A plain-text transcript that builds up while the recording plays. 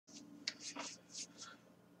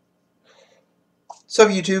Sup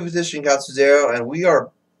YouTube, this is ShankatsuXero, and we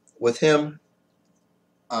are with him.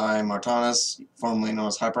 I'm Artanis, formerly known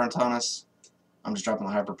as Hyper Artanis. I'm just dropping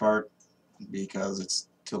the Hyper part because it's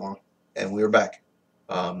too long. And we are back.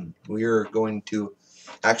 We are going to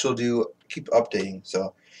actually keep updating.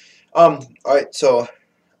 So, alright, so,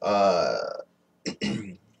 uh,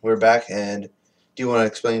 we're back, and do you want to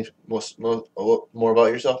explain a little more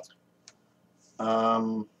about yourself?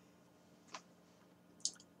 Um,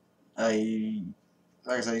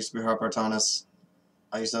 like I said, I used to be Hyper Artanis.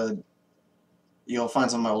 You'll find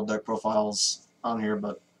some of my old deck profiles on here,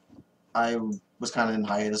 but I was kind of in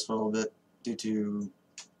hiatus for a little bit due to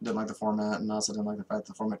didn't like the format, and also didn't like the fact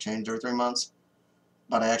the format changed every 3 months.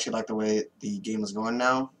 But I actually like the way the game is going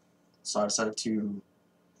now, so I decided to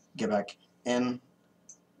get back in.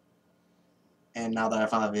 And now that I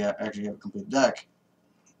finally actually have a complete deck,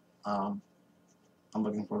 um, I'm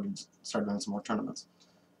looking forward to start doing some more tournaments,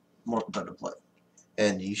 more competitive play.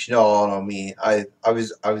 And you should all know me.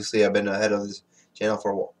 Obviously I've been ahead of this channel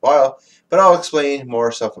for a while, but I'll explain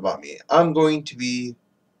more stuff about me.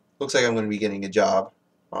 Looks like I'm going to be getting a job,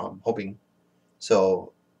 hoping,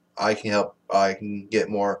 so I can get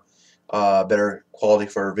more, better quality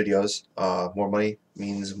for videos. More money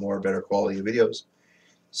means more better quality of videos.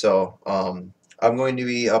 So I'm going to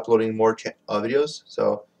be uploading more videos.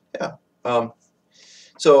 So yeah.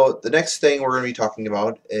 So the next thing we're going to be talking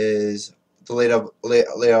about is the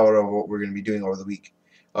layout of what we're going to be doing over the week.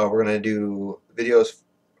 We're going to do videos,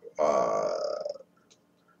 uh,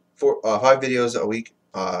 5 videos a week,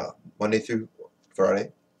 Monday through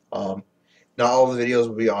Friday. Not all the videos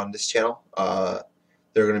will be on this channel.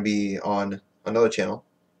 They're going to be on another channel.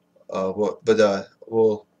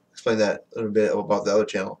 We'll explain that a little bit about the other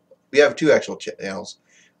channel. We have 2 actual channels.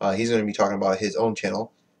 He's going to be talking about his own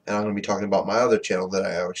channel, and I'm going to be talking about my other channel that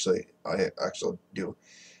I actually do.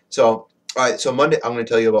 So, alright, so Monday, I'm going to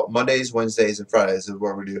tell you about Mondays, Wednesdays, and Fridays is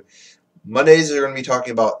what we do. Mondays are going to be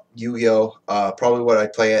talking about Yu-Gi-Oh! Probably what I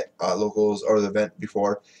play at locals or the event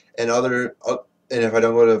before, and if I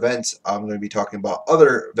don't go to events, I'm going to be talking about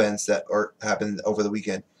other events that happened over the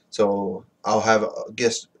weekend. So I'll have a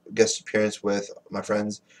guest appearance with my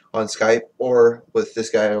friends on Skype or with this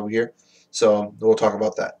guy over here. So we'll talk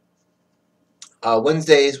about that.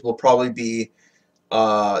 Wednesdays will probably be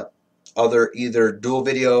either dual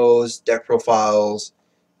videos, deck profiles,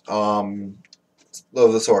 of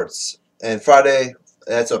the sorts. And Friday,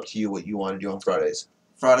 that's up to you what you want to do on Fridays.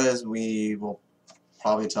 Fridays we will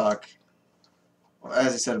probably talk,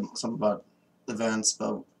 as you said, some about events,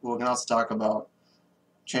 but we can also talk about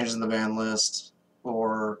changes in the ban list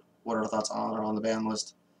or what our thoughts are on the ban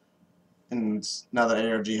list. And now that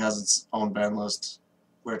ARG has its own ban list,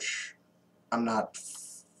 which I'm not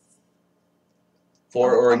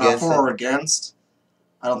For or against? Not for or against.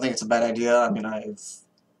 I don't think it's a bad idea. I mean, I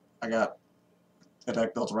got a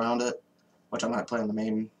deck built around it, which I might play in the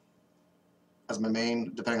main as my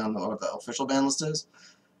main, depending on what the official ban list is.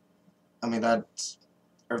 I mean,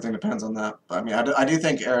 everything depends on that. But I mean, I do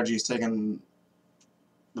think ARG is taking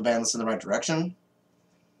the ban list in the right direction.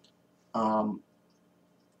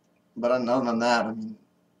 But other than that, I mean,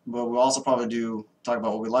 we'll also probably talk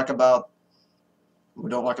about what we like about, what we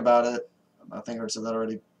don't like about it. I think I said that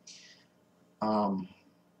already.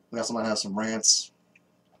 We also might have some rants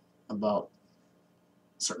about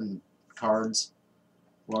certain cards,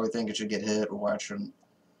 why we think it should get hit or why it shouldn't.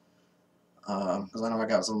 Because I know I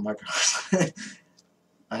got some of my cards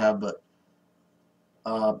I have, but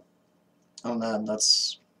other than that,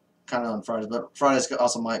 that's kind of on Fridays. But Fridays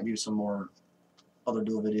also might be some more other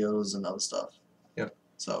dual videos and other stuff. Yep.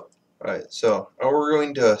 So. Alright, so we're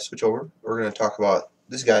going to switch over. We're going to talk about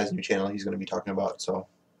this guy's new channel he's going to be talking about. So.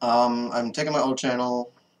 I'm taking my old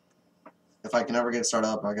channel. If I can ever get it started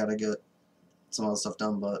up, I gotta get some other stuff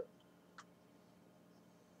done, but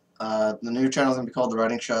the new channel is going to be called The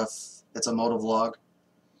Writing Chef. It's a moto vlog,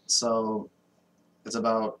 so it's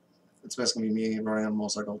basically me riding on a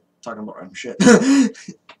motorcycle, talking about random shit.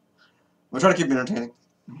 We'll try to keep it entertaining.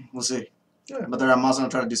 We'll see. Yeah. But I'm also going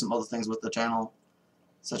to try to do some other things with the channel,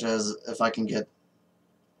 such as if I can get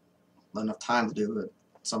enough time to do it,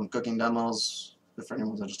 some cooking demos, if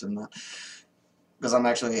anyone's interested in that. Because I'm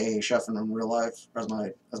actually a chef in real life, as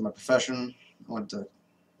my profession. I went to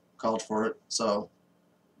college for it, so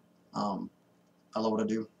I love what I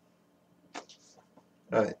do.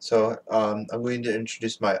 Alright, so I'm going to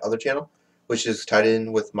introduce my other channel, which is tied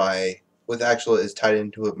in with is tied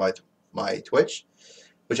into my Twitch,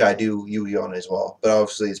 which I do Yu-Gi-Oh on as well. But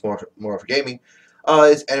obviously it's more for gaming.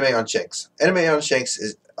 It's Anime on Shanks. Anime on Shanks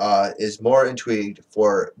is more into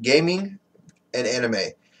for gaming and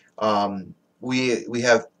anime. we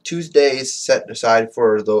have Tuesdays set aside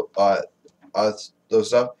for the those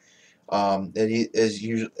stuff. And he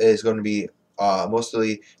is going to be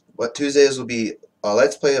mostly what Tuesdays will be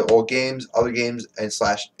let's play old games, other games, and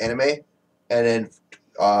slash anime, and then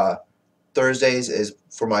uh, Thursdays is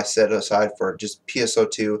for my set aside for just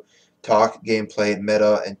PSO2 talk, gameplay,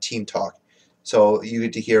 meta, and team talk. So you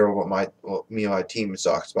get to hear what me and my team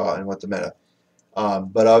talks about and what the meta.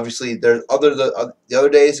 But obviously, there's the other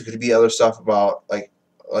days it could be other stuff about like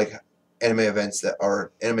anime events that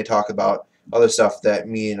are anime talk about other stuff that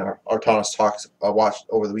me and our Thomas talks watched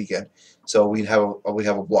over the weekend. So we have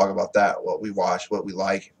a blog about that, what we watch, what we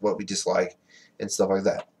like, what we dislike, and stuff like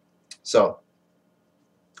that. So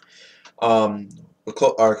um,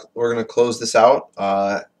 we're gonna close this out.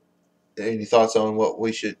 Any thoughts on what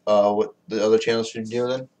the other channels should do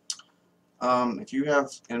then? If you have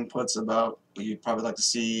inputs about what you'd probably like to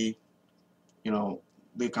see,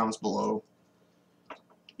 leave comments below.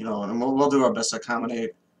 And we'll do our best to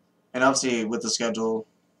accommodate. And obviously, with the schedule,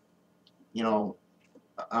 you know,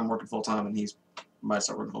 I'm working full time, and he's might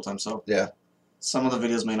start working full time. So Yeah. some of the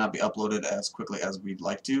videos may not be uploaded as quickly as we'd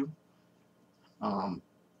like to.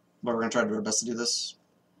 But we're gonna try to do our best to do this.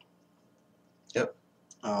 Yep.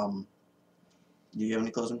 Do you have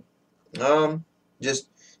any closing? Just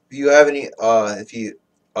if you have any, if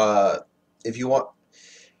you want,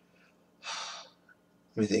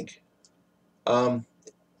 let me think.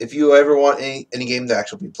 If you ever want any game to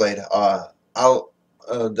actually be played, I'll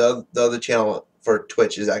the other channel for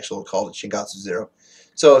Twitch is actually called ShankatsuXero.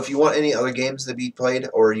 So if you want any other games to be played,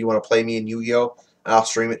 or you want to play me in Yu-Gi-Oh, I'll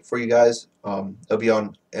stream it for you guys. It'll be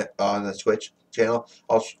on the Twitch channel.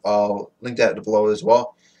 I'll link that below as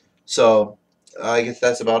well. So I guess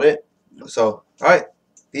that's about it. So all right,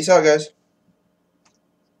 peace out, guys.